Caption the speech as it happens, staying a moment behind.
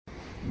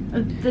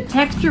The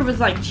texture was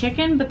like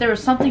chicken, but there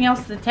was something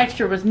else. The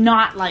texture was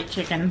not like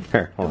chicken.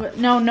 Here, hold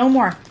on. No, no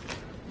more.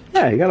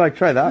 Yeah, you gotta like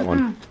try that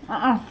one.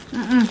 Oh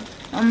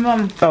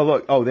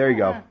look, oh there you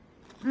go.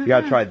 You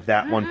gotta try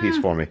that one piece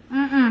for me.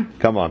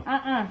 Come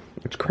on.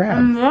 It's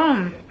crab.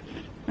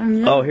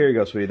 Oh, here you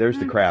go, sweetie. There's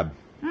the crab.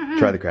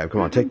 Try the crab.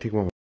 Come on, take one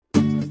more.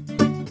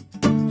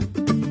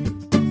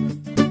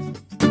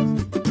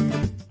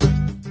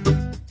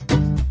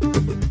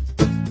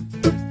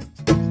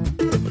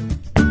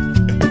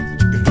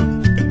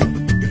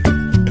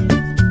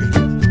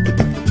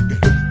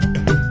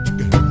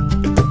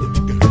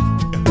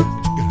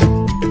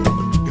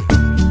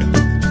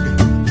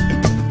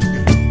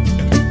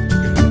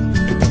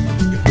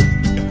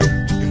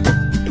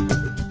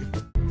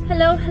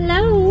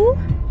 Hello.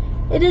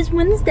 It is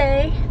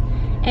Wednesday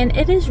and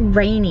it is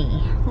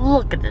rainy.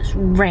 Look at this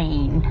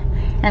rain.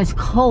 And it's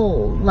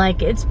cold.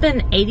 Like, it's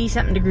been 80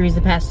 something degrees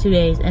the past 2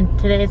 days, and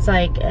today it's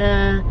like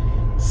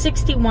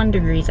 61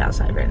 degrees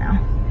outside right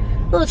now.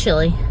 A little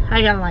chilly.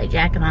 I got a light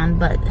jacket on,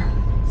 but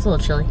it's a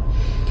little chilly.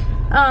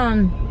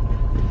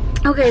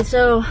 Okay,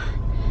 so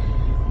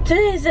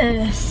today's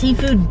a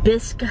seafood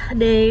bisque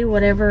day,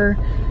 whatever.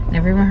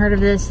 Never even heard of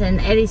this, and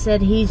Eddie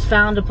said he's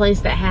found a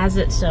place that has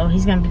it, so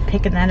he's gonna be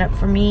picking that up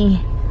for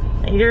me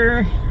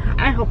later.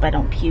 I hope I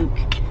don't puke.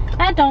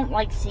 I don't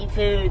like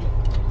seafood.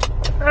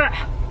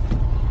 Ugh.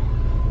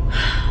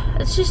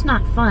 It's just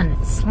not fun.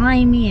 It's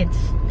slimy. It's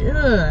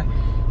ugh.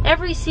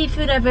 Every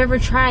seafood I've ever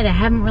tried, I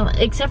haven't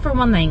really, except for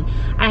one thing.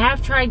 I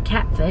have tried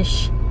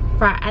catfish.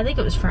 I think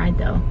it was fried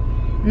though,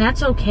 and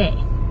that's okay.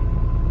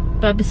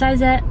 But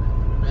besides that,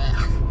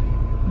 ugh,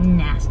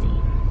 nasty.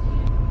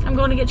 I'm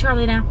going to get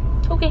Charlie now.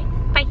 Okay,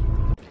 bye.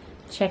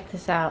 Check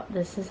this out.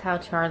 This is how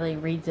Charlie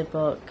reads a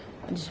book.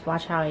 Just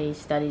watch how he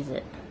studies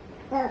it.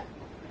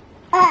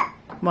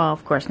 Well,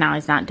 of course, now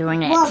he's not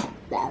doing it.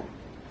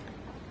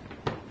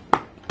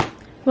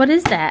 What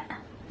is that?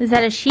 Is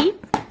that a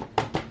sheep?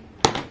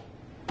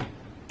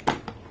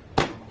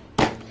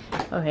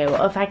 Okay,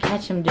 well, if I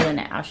catch him doing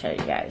it, I'll show you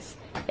guys.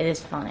 It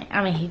is funny.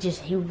 I mean,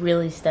 he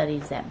really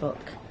studies that book.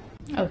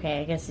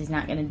 Okay, I guess he's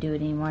not going to do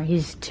it anymore.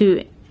 He's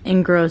too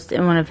engrossed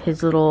in one of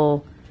his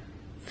little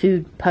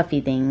food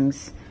puffy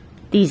things.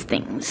 These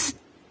things.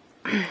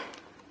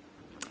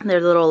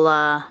 They're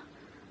little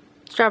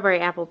strawberry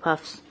apple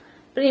puffs.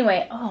 But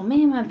anyway, oh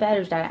man, my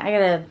battery's dying. I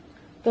gotta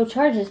go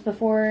charge this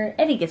before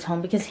Eddie gets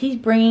home because he's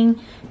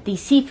bringing the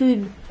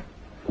seafood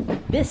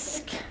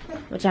bisque,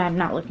 which I'm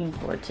not looking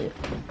forward to.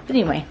 But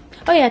anyway,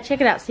 oh yeah, check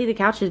it out. See, the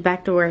couch is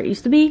back to where it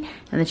used to be,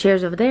 and the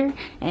chair's over there.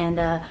 And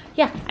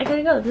yeah, I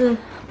gotta go. The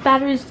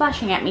battery's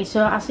flashing at me,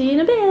 so I'll see you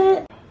in a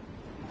bit.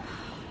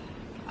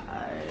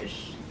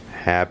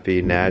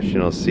 Happy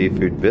National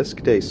Seafood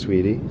Bisque Day,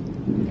 sweetie.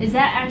 Is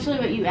that actually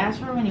what you asked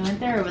for when you went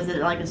there, or was it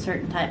like a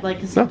certain type?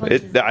 Like, no,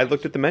 I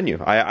looked at the menu.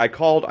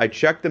 I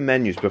checked the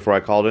menus before I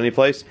called any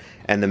place,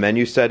 and the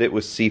menu said it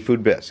was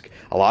seafood bisque.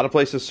 A lot of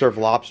places serve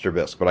lobster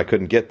bisque, but I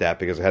couldn't get that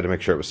because I had to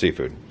make sure it was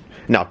seafood.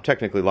 Now,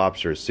 technically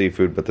lobster is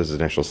seafood, but this is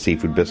National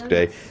Seafood Bisque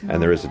Day,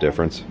 and there is a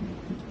difference.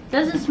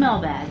 Doesn't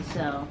smell bad,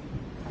 so.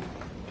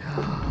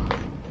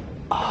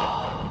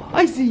 Oh,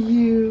 I see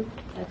you.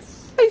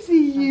 I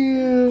see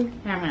you.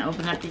 Now I'm gonna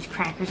open up these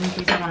crackers in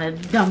case I want to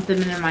dump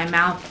them into my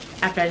mouth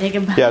after I take a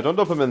bite. Yeah, don't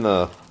dump them in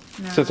the...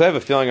 No. Since I have a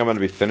feeling I'm going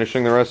to be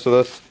finishing the rest of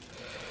this.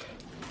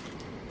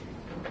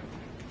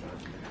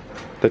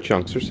 The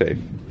chunks are safe.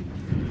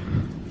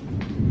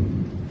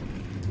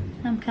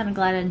 I'm kind of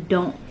glad I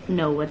don't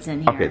know what's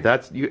in here. Okay,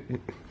 that's... you.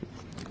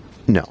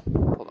 No.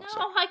 Hold on a second.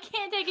 No, I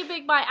can't take a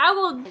big bite. I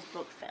will... His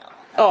book fell.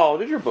 Oh,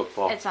 did your book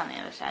fall? It's on the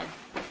other side.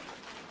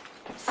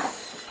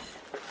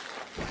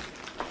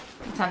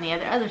 It's on the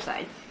other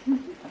side.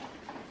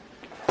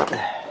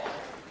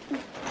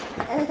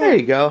 There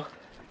you go.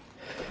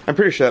 I'm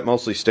pretty sure that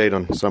mostly stayed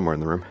on somewhere in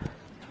the room.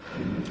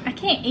 I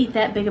can't eat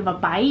that big of a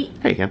bite.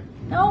 Hey, you can.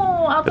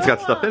 No, I'll It's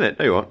got stuff in it.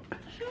 No, you won't.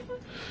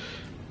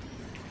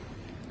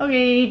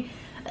 Okay.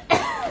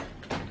 I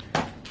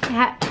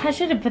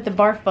should have put the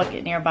barf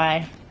bucket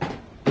nearby.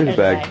 Here's a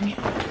bag.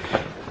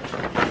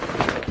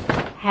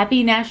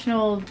 Happy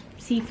National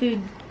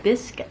Seafood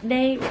Bisque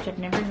Day, which I've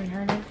never even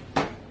heard of.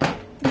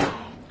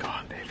 Go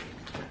on, baby.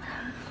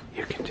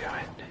 You can do it.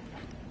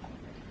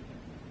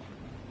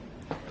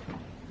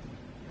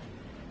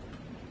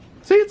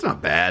 See, it's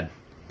not bad.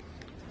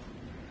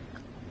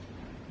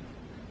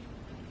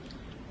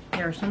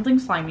 There was something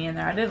slimy in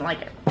there. I didn't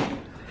like it.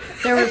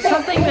 There was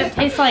something that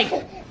tastes like...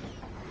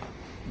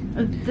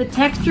 The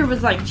texture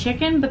was like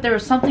chicken, but there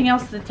was something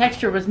else. The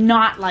texture was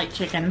not like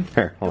chicken.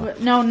 Here, hold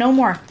on. No, no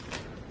more.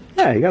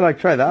 Yeah, you gotta like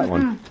try that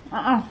one.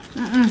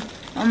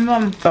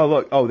 Oh,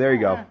 look. Oh, there you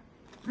go.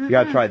 You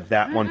gotta try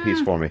that one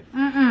piece for me.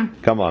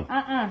 Come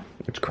on.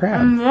 It's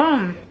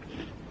crab.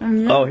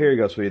 Oh, here you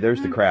go, sweetie.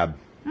 There's the crab.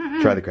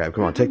 Try the crab.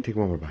 Come on, take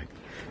one more bite.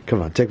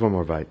 Come on, take one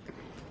more bite.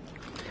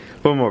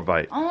 One more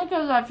bite. Only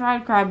because I've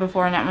tried crab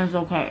before and that one's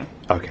okay.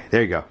 Okay,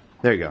 there you go.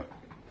 There you go.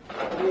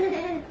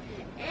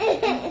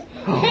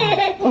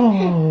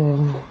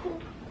 Oh.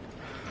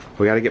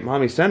 We gotta get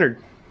mommy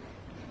centered.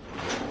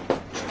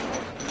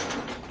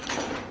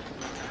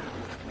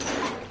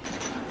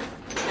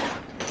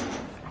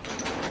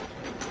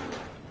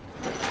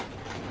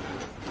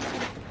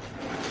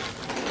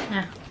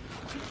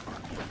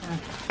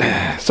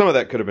 Some of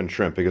that could have been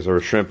shrimp because there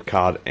was shrimp,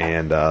 cod,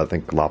 and I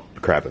think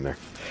crab in there.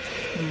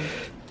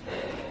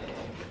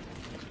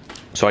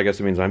 So I guess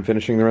it means I'm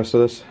finishing the rest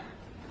of this?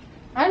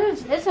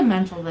 It's a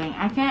mental thing.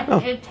 I can't... Oh.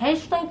 It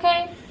tastes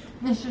okay.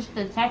 It's just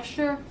the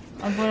texture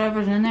of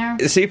whatever's in there.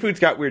 Seafood's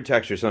got weird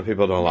texture. Some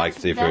people don't like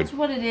seafood. That's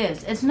what it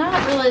is. It's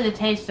not really the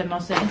taste of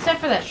most of it,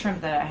 except for that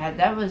shrimp that I had.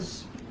 It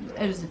was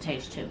the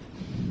taste too.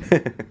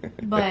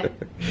 But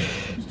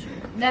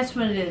that's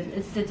what it is.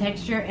 It's the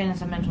texture and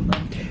it's a mental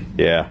thing.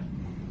 Yeah.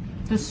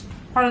 Because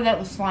part of that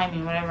was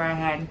slimy, whatever I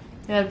had.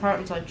 The other part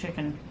was like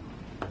chicken.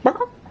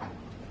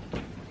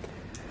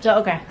 So,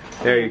 okay.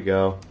 There you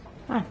go.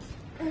 Huh.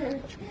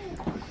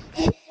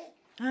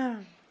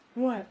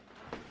 What?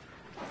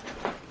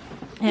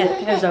 Yeah,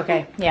 it was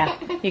okay. Yeah,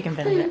 you can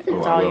finish it.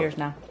 It's all yours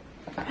now.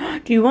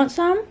 Do you want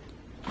some?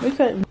 We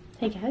could.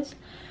 Hey guys,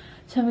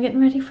 so I'm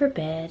getting ready for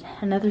bed.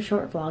 Another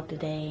short vlog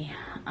today.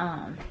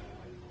 I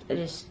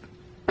just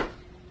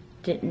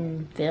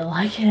didn't feel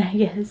like it, I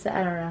guess.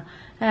 I don't know.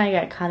 And I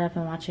got caught up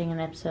in watching an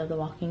episode of The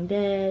Walking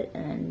Dead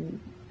and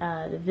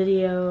the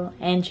video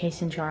and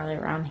chasing Charlie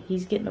around.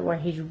 He's getting to where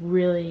he's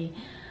really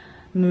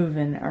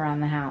moving around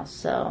the house,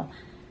 so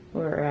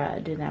we're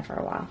doing that for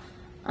a while.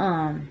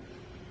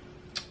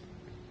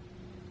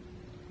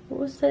 What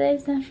was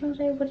today's National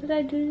Day? What did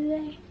I do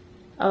today?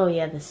 Oh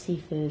yeah, the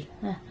seafood.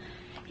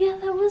 Yeah,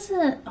 that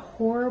wasn't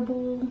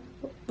horrible.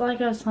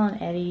 Like I was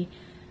telling Eddie,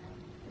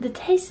 the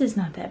taste is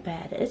not that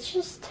bad. It's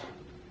just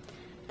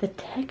the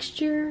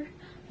texture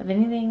of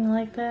anything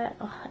like that.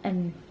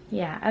 And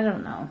yeah, I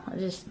don't know.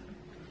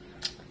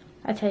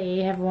 I tell you,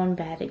 you have one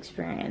bad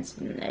experience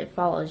and it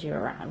follows you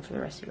around for the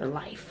rest of your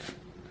life.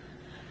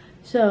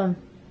 So,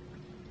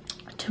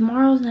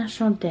 tomorrow's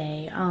National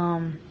Day.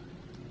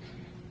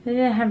 They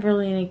didn't have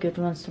really any good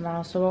ones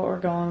tomorrow, so what we're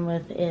going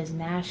with is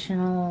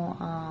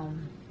National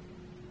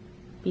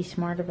Be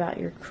Smart About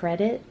Your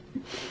Credit.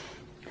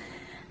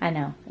 I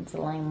know, it's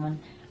a lame one,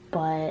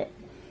 but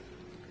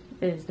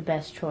it is the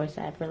best choice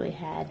I've really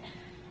had.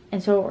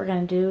 And so what we're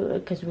going to do,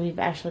 because we've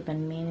actually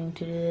been meaning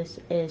to do this,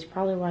 is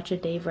probably watch a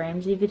Dave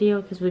Ramsey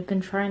video, because we've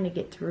been trying to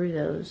get through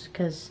those,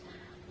 because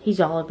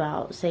he's all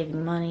about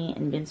saving money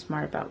and being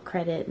smart about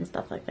credit and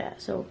stuff like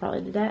that. So we'll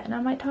probably do that, and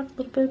I might talk a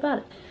little bit about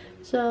it.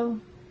 So,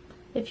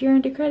 if you're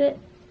into credit,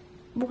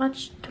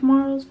 watch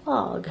tomorrow's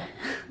vlog.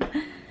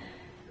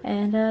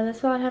 And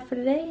that's all I have for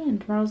today,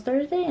 and tomorrow's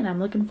Thursday, and I'm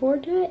looking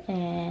forward to it,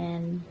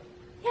 and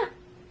yeah.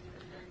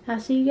 I'll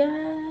see you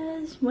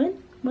guys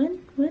when?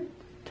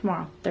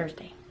 Tomorrow,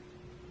 Thursday.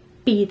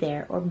 Be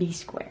there or be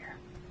square.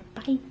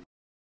 Bye.